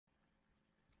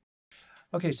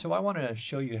Okay, so I want to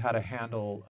show you how to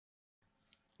handle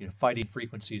fighting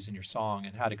frequencies in your song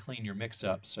and how to clean your mix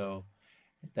up so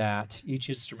that each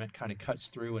instrument kind of cuts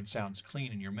through and sounds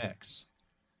clean in your mix.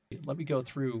 Let me go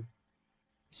through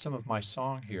some of my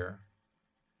song here,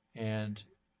 and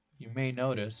you may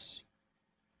notice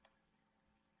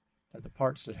that the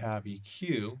parts that have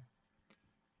EQ,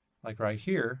 like right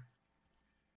here,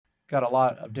 got a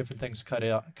lot of different things cut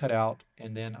out,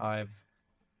 and then I've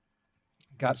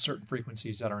got certain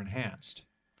frequencies that are enhanced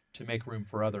to make room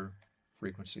for other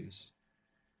frequencies.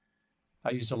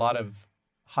 I used a lot of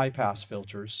high-pass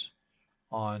filters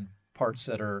on parts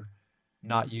that are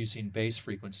not using bass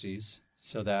frequencies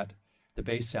so that the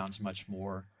bass sounds much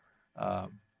more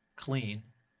clean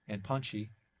and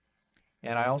punchy.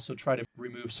 And I also try to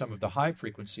remove some of the high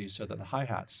frequencies so that the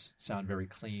hi-hats sound very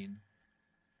clean.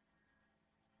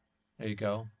 There you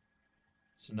go.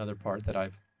 It's another part that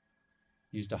I've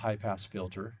used a high-pass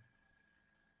filter.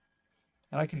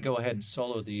 And I can go ahead and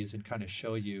solo these and kind of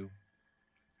show you.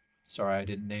 Sorry, I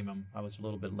didn't name them. I was a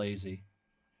little bit lazy.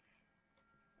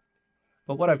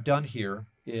 But what I've done here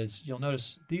is you'll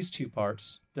notice these two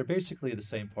parts, they're basically the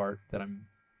same part that I'm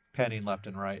panning left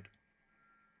and right.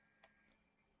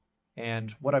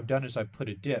 And what I've done is I've put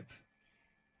a dip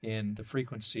in the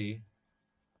frequency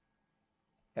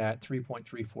at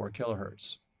 3.34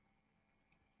 kilohertz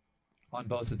on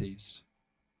both of these.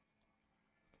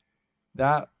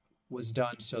 That was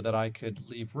done so that I could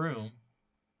leave room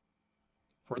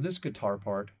for this guitar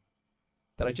part,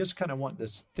 that I just kind of want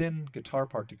this thin guitar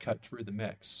part to cut through the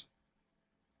mix.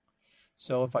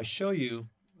 So if I show you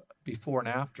before and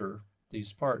after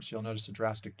these parts, you'll notice a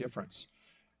drastic difference.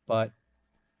 But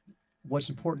what's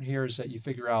important here is that you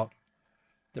figure out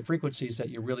the frequencies that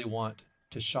you really want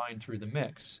to shine through the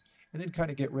mix, and then kind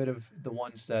of get rid of the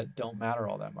ones that don't matter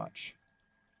all that much.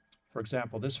 For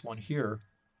example, this one here,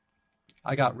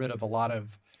 I got rid of a lot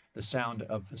of the sound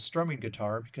of a strumming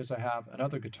guitar because I have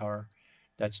another guitar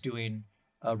that's doing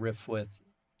a riff with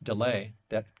delay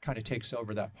that kind of takes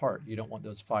over that part. You don't want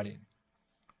those fighting.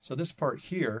 So this part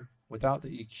here, without the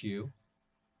EQ,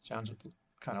 sounds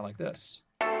kind of like this.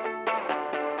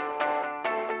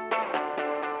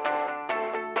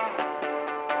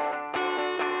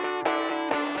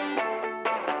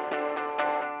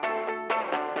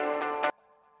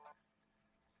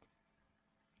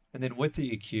 And then with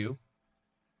the EQ,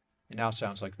 it now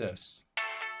sounds like this.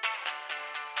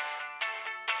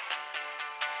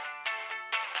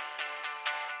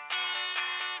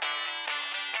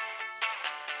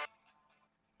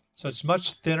 So it's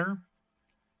much thinner,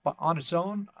 but on its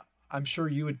own, I'm sure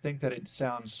you would think that it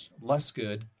sounds less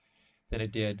good than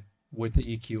it did with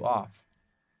the EQ off.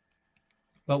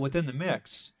 But within the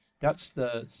mix, that's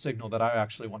the signal that I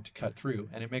actually want to cut through,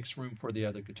 and it makes room for the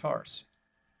other guitars.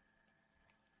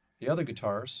 The other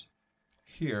guitars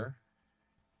here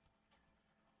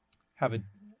have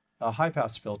a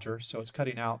high-pass filter, so it's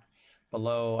cutting out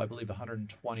below, I believe,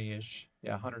 120-ish,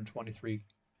 123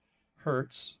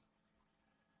 hertz.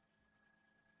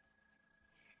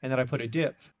 And then I put a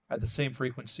dip at the same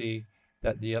frequency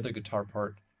that the other guitar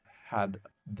part had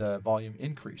the volume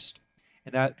increased.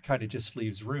 And that kind of just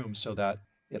leaves room so that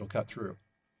it'll cut through.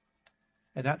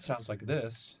 And that sounds like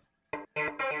this.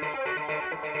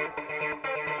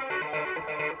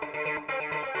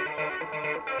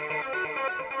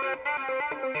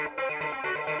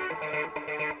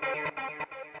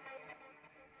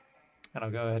 And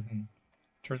I'll go ahead and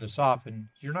turn this off, and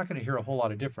you're not going to hear a whole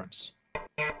lot of difference.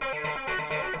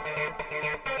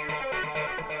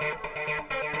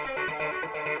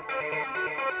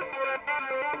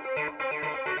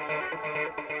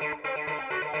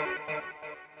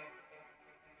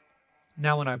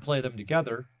 Now when I play them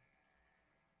together,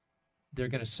 they're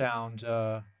going to sound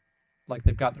like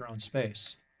they've got their own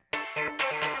space.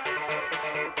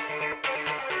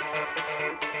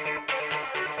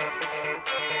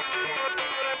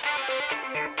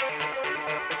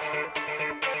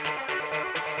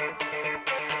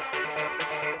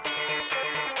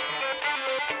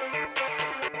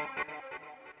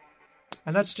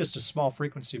 And that's just a small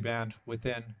frequency band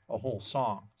within a whole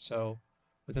song. So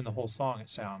within the whole song, it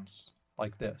sounds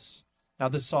like this. Now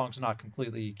this song's not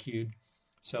completely EQ'd,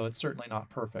 so it's certainly not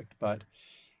perfect, but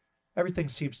everything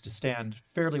seems to stand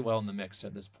fairly well in the mix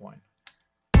at this point.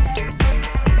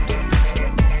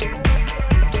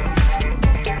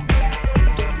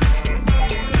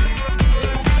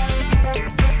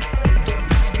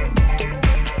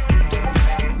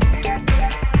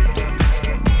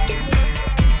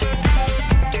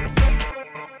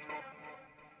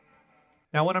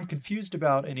 Now when I'm confused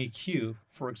about an EQ,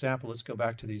 for example, let's go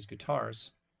back to these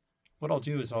guitars, what I'll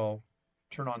do is I'll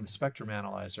turn on the spectrum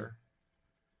analyzer,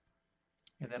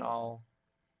 and then I'll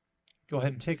go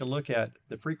ahead and take a look at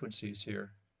the frequencies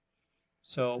here.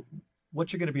 So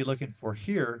what you're going to be looking for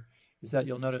here is that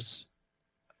you'll notice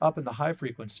up in the high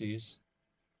frequencies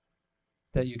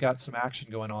that you got some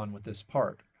action going on with this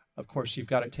part. Of course, you've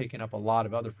got it taking up a lot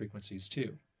of other frequencies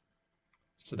too.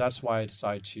 So that's why I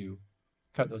decided to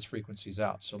cut those frequencies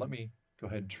out. So let me go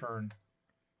ahead and turn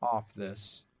off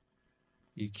this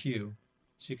EQ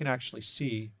so you can actually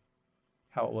see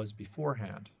how it was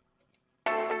beforehand.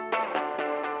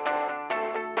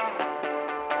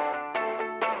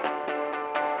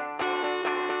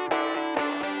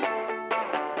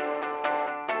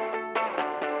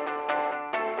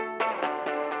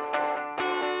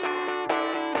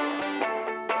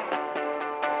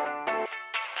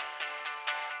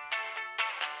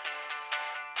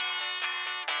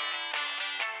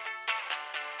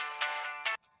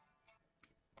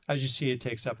 As you see, it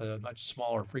takes up a much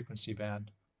smaller frequency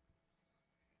band.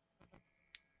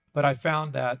 But I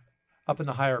found that up in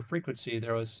the higher frequency,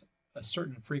 there was a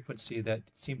certain frequency that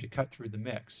seemed to cut through the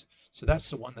mix. So that's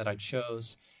the one that I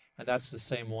chose, and that's the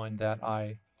same one that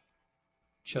I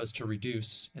chose to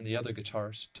reduce in the other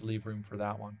guitars to leave room for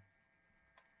that one.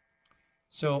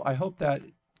 So I hope that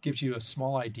gives you a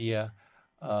small idea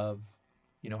of,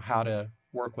 how to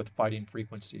work with fighting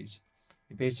frequencies.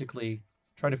 You basically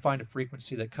try to find a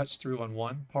frequency that cuts through on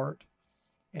one part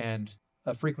and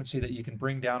a frequency that you can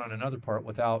bring down on another part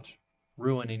without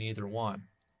ruining either one.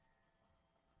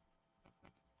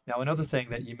 Now, another thing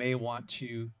that you may want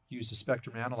to use a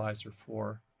spectrum analyzer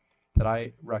for that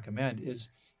I recommend is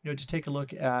to take a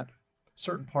look at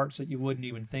certain parts that you wouldn't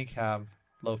even think have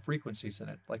low frequencies in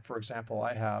it. Like, for example,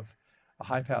 I have a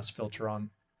high-pass filter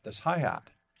on this hi-hat,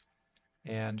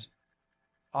 and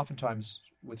oftentimes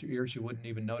with your ears you wouldn't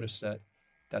even notice that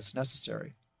that's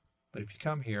necessary. But if you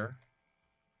come here,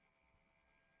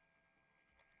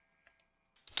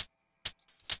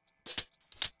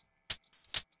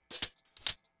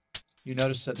 you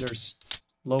notice that there's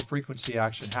low frequency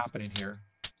action happening here.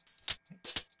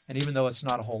 And even though it's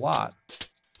not a whole lot,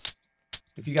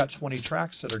 if you got 20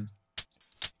 tracks that are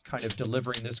kind of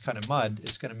delivering this kind of mud,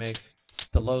 it's going to make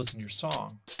the lows in your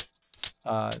song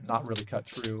not really cut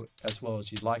through as well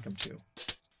as you'd like them to.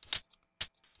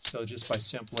 So just by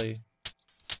simply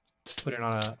putting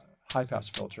on a high-pass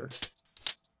filter,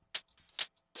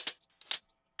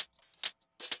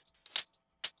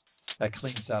 that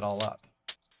cleans that all up.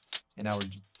 And now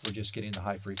we're just getting the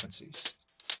high frequencies.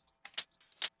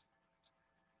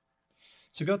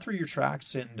 So go through your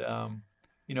tracks and,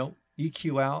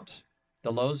 EQ out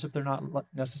the lows if they're not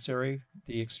necessary,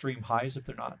 the extreme highs if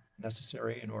they're not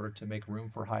necessary, in order to make room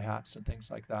for hi-hats and things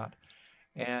like that.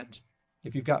 And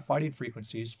if you've got fighting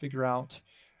frequencies, figure out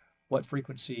what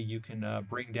frequency you can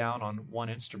bring down on one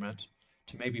instrument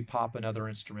to maybe pop another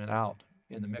instrument out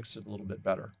in the mix a little bit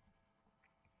better.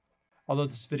 Although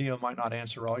this video might not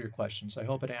answer all your questions, I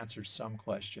hope it answers some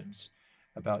questions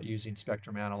about using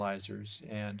spectrum analyzers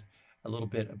and a little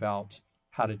bit about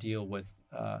how to deal with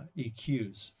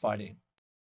EQs fighting.